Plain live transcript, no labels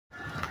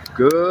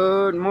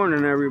Good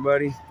morning,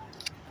 everybody.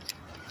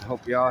 I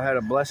hope y'all had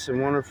a blessed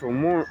and wonderful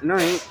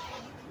night.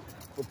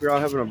 Hope you're all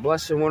having a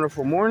blessed and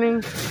wonderful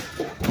morning.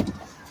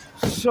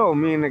 So,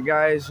 me and the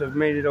guys have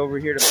made it over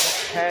here to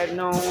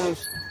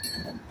Padnos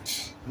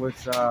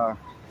with a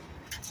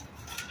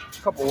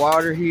couple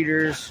water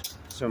heaters,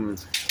 some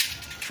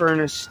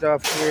furnace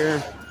stuff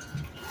here.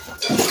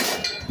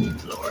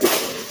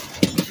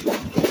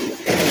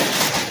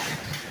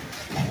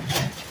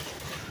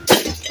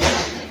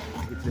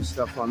 Get this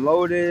stuff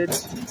unloaded.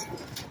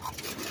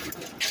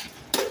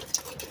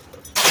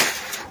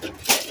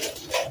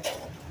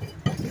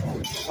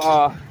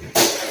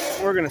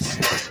 We're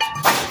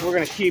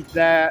gonna keep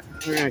that.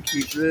 We're gonna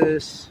keep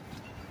this.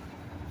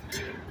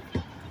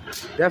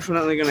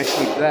 Definitely gonna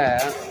keep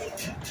that.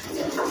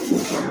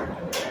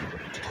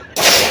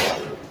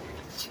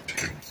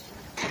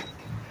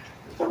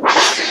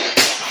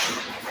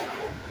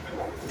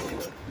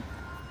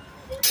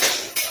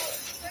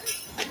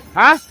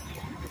 Huh?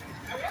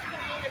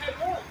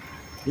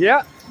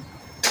 Yeah.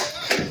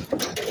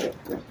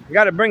 You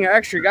got to bring an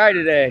extra guy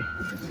today.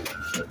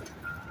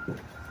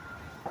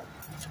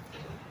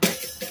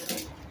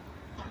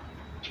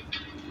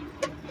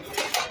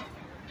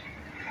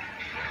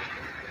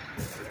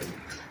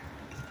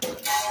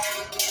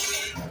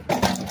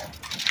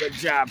 Good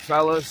job,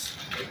 fellas.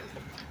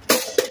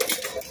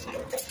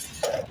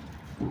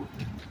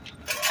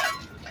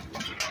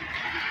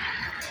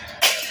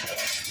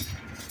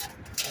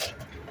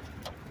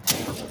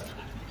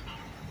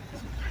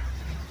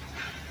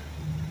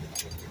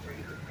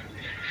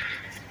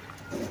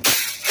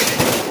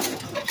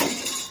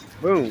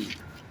 Boom.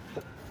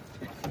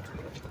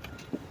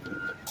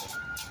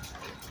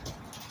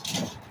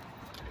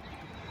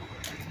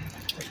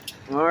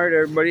 All right,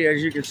 everybody,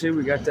 as you can see,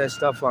 we got that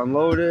stuff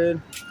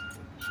unloaded.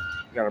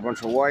 Got a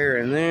bunch of wire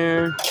in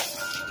there.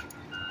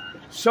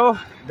 So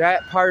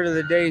that part of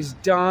the day's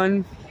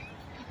done.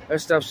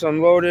 That stuff's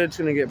unloaded. It's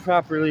gonna get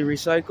properly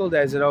recycled,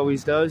 as it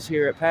always does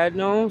here at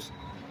Padnos.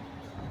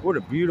 What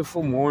a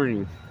beautiful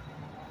morning.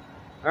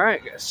 All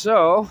right,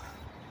 so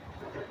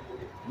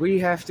we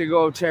have to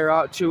go tear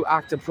out 2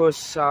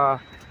 octopus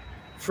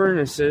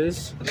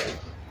furnaces.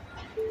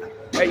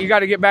 Hey, you got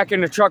to get back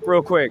in the truck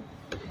real quick.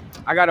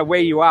 I got to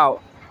weigh you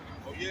out.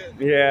 Oh, yeah?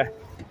 Yeah.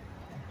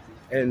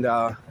 And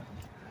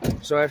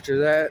so after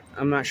that,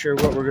 I'm not sure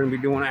what we're going to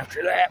be doing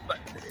after that, but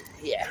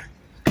yeah.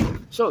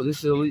 So this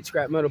is Elite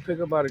Scrap Metal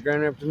Pickup out of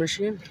Grand Rapids,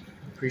 Michigan.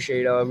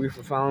 Appreciate all of you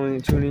for following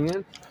and tuning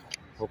in.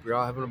 Hope you're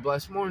all having a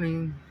blessed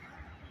morning.